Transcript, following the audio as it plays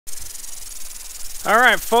All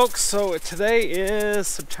right, folks, so today is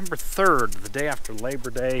September 3rd, the day after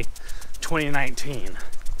Labor Day 2019.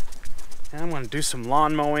 And I'm going to do some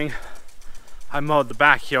lawn mowing. I mowed the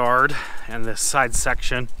backyard and this side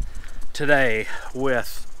section today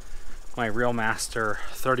with my Reelmaster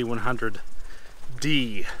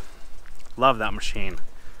 3100D. Love that machine.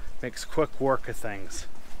 Makes quick work of things.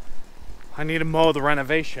 I need to mow the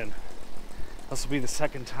renovation. This will be the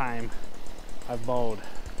second time I've mowed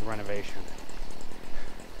the renovation.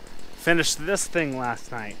 Finished this thing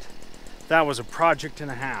last night. That was a project and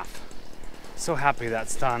a half. So happy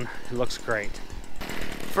that's done. It looks great.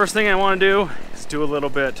 First thing I want to do is do a little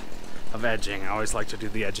bit of edging. I always like to do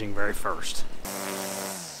the edging very first.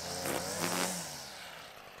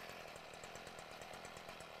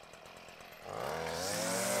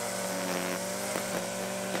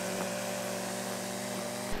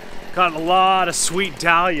 Got a lot of sweet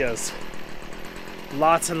dahlias.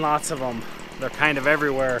 Lots and lots of them. They're kind of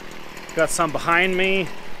everywhere. Got some behind me,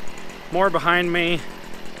 more behind me.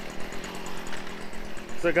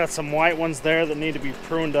 So I got some white ones there that need to be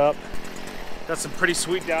pruned up. Got some pretty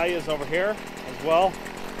sweet dahlias over here as well.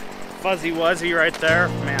 Fuzzy Wuzzy right there.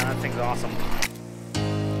 Man, that thing's awesome.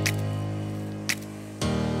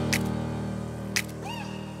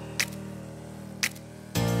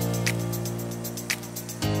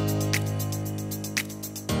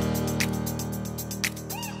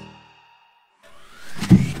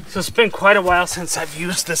 So it's been quite a while since I've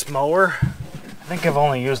used this mower. I think I've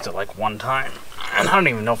only used it like one time. And I don't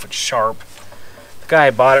even know if it's sharp. The guy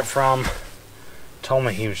I bought it from told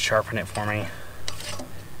me he would sharpen it for me.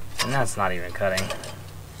 And that's not even cutting.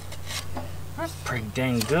 That's pretty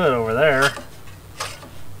dang good over there.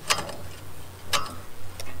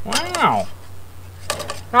 Wow.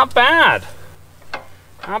 Not bad.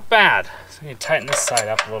 Not bad. So I need to tighten this side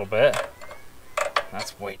up a little bit.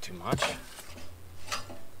 That's way too much.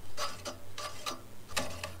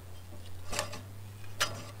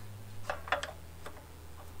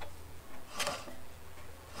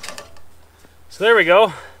 So there we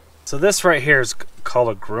go. So this right here is called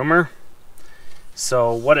a groomer.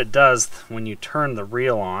 So what it does when you turn the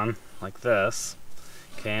reel on like this,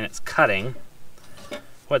 okay, and it's cutting,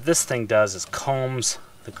 what this thing does is combs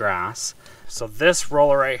the grass. So this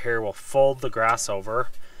roller right here will fold the grass over,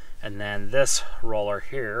 and then this roller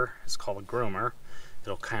here is called a groomer.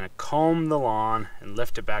 It'll kind of comb the lawn and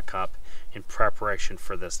lift it back up in preparation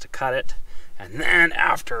for this to cut it. And then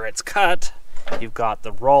after it's cut, you've got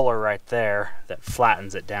the roller right there that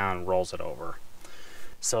flattens it down and rolls it over.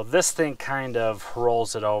 So this thing kind of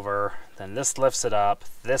rolls it over, then this lifts it up,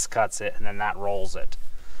 this cuts it, and then that rolls it.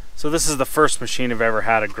 So this is the first machine I've ever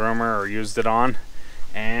had a groomer or used it on.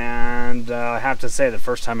 And I have to say the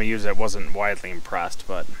first time I used it, I wasn't widely impressed,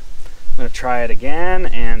 but I'm going to try it again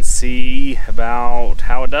and see about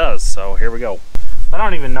how it does. So here we go. I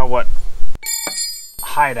don't even know what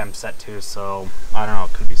height I'm set to, so I don't know,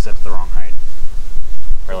 it could be set to the wrong height.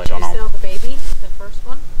 Really don't know. Did you sell the baby, the first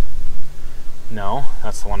one? No,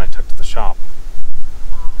 that's the one I took to the shop.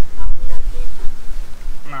 Oh, that one you gotta keep.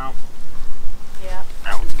 No. Yeah.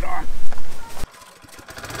 That one's gone.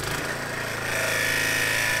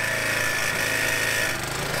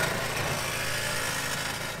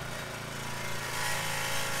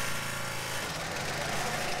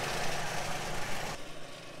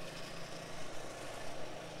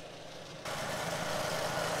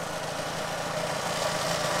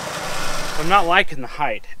 I'm not liking the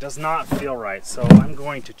height. It does not feel right, so I'm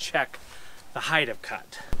going to check the height of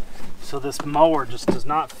cut. So this mower just does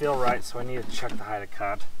not feel right, so I need to check the height of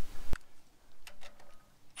cut.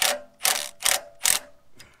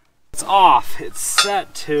 It's off. It's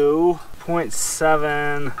set to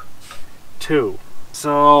 0.72.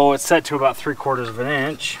 So it's set to about 3/4 of an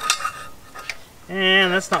inch.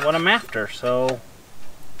 And that's not what I'm after, so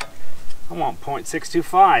I want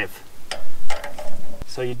 0.625.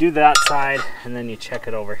 So you do that side and then you check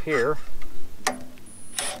it over here. So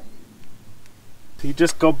you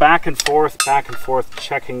just go back and forth,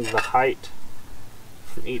 checking the height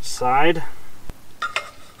from each side.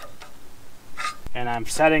 And I'm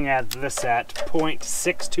setting this at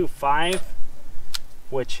 0.625,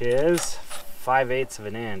 which is 5/8 of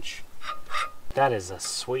an inch. That is a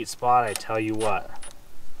sweet spot, I tell you what.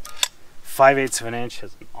 5/8 of an inch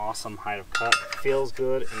is an awesome height of cut. It feels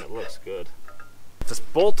good and it looks good. This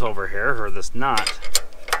bolt over here, or this nut,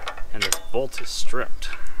 and this bolt is stripped.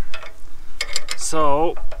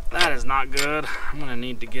 So that is not good. I'm gonna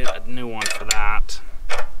need to get a new one for that.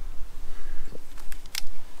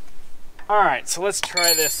 All right, so let's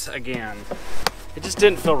try this again. It just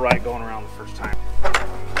didn't feel right going around the first time.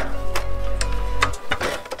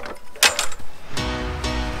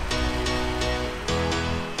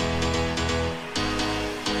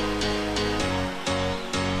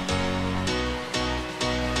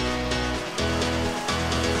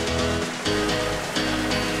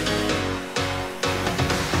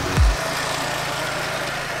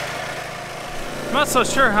 not so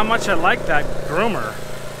sure how much I like that groomer.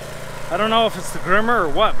 I don't know if it's the groomer or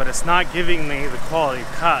what, but it's not giving me the quality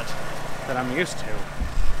cut that I'm used to.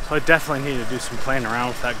 So I definitely need to do some playing around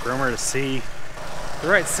with that groomer to see the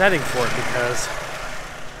right setting for it, because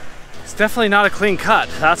it's definitely not a clean cut,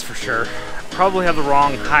 that's for sure. I probably have the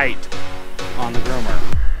wrong height on the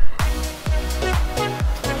groomer.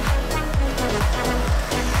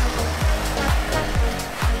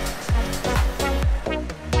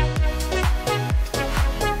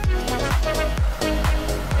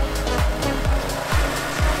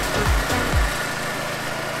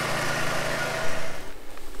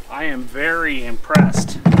 I am very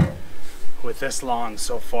impressed with this lawn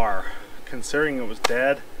so far. Considering it was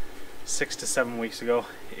dead 6 to 7 weeks ago,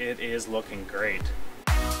 it is looking great.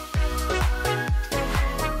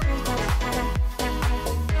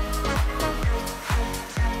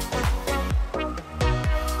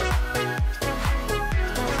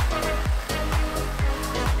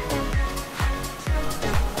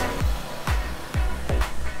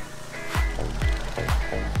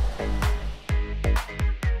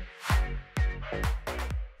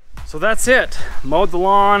 So that's it. Mowed the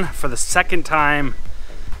lawn for the second time,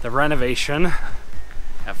 the renovation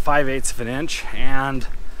at 5/8 of an inch, and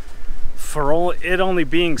for it only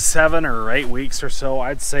being 7 or 8 weeks or so,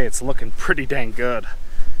 I'd say it's looking pretty dang good.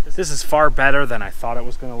 This is far better than I thought it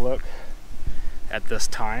was going to look at this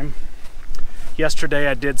time. Yesterday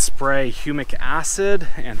I did spray humic acid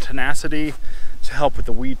and tenacity to help with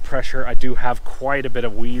the weed pressure. I do have quite a bit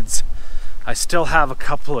of weeds. I still have a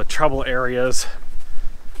couple of trouble areas.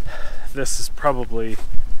 This is probably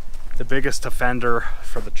the biggest offender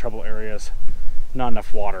for the trouble areas. Not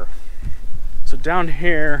enough water. So down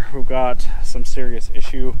here we've got some serious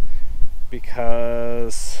issue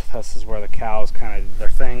because this is where the cows kind of do their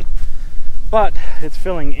thing. But it's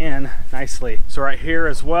filling in nicely. So right here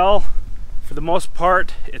as well, for the most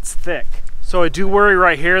part, it's thick. So I do worry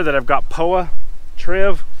right here that I've got POA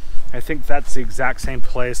triv. I think that's the exact same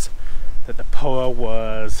place that the POA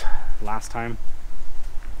was last time.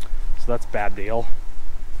 So that's a bad deal.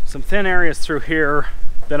 Some thin areas through here.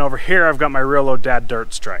 Then over here I've got my real low dad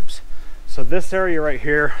dirt stripes. So this area right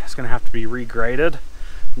here is going to have to be regraded,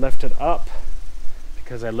 lifted up,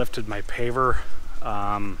 because I lifted my paver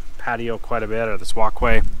patio quite a bit, or this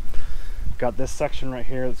walkway. Got this section right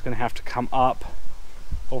here that's going to have to come up.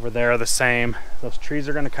 Over there the same. Those trees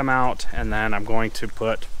are going to come out, and then I'm going to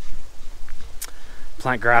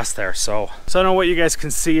plant grass there. So I don't know what you guys can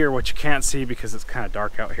see or what you can't see because it's kind of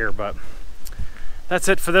dark out here, but that's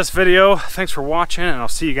it for this video. Thanks for watching, and I'll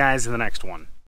see you guys in the next one.